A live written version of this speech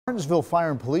Martinsville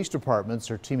Fire and Police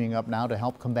Departments are teaming up now to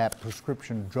help combat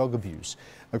prescription drug abuse.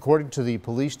 According to the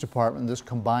police department, this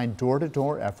combined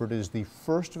door-to-door effort is the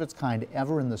first of its kind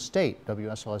ever in the state.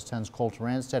 WSLS 10's Colter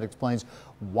Anstead explains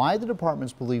why the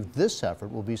departments believe this effort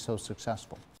will be so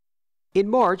successful. In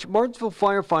March, Martinsville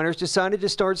firefighters decided to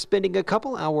start spending a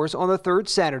couple hours on the third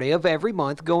Saturday of every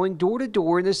month going door to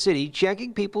door in the city,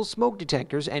 checking people's smoke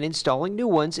detectors and installing new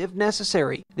ones if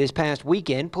necessary. This past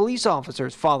weekend, police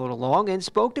officers followed along and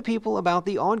spoke to people about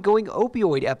the ongoing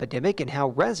opioid epidemic and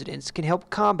how residents can help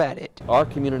combat it. Our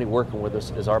community working with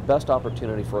us is our best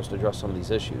opportunity for us to address some of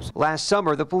these issues. Last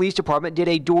summer, the police department did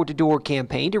a door-to-door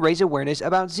campaign to raise awareness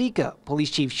about Zika.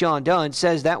 Police Chief Sean Dunn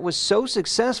says that was so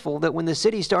successful that when the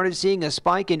city started seeing a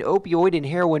spike in opioid and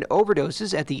heroin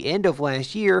overdoses at the end of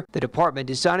last year, the department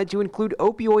decided to include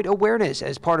opioid awareness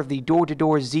as part of the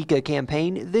door-to-door Zika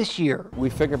campaign this year. We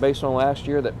figure based on last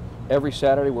year that every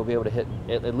Saturday we'll be able to hit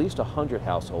at least 100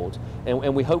 households,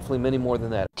 and we hopefully many more than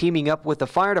that. Teaming up with the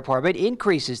fire department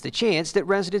increases the chance that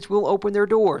residents will open their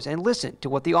doors and listen to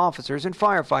what the officers and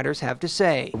firefighters have to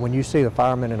say. When you see the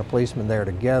firemen and a policeman there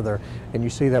together, and you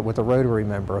see that with a Rotary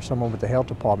member or someone with the health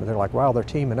department, they're like, wow, they're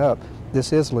teaming up.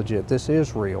 This is legit. This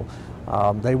is real.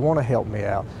 They want to help me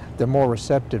out. They're more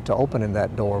receptive to opening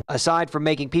that door. Aside from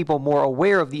making people more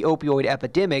aware of the opioid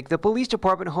epidemic, the police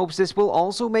department hopes this will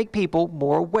also make people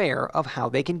more aware of how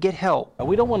they can get help.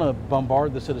 We don't want to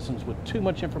bombard the citizens with too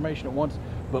much information at once,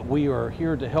 but we are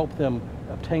here to help them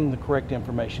obtain the correct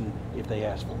information if they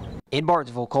ask for it. In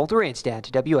Martinsville, Colter Anstead,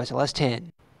 WSLS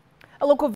 10. A local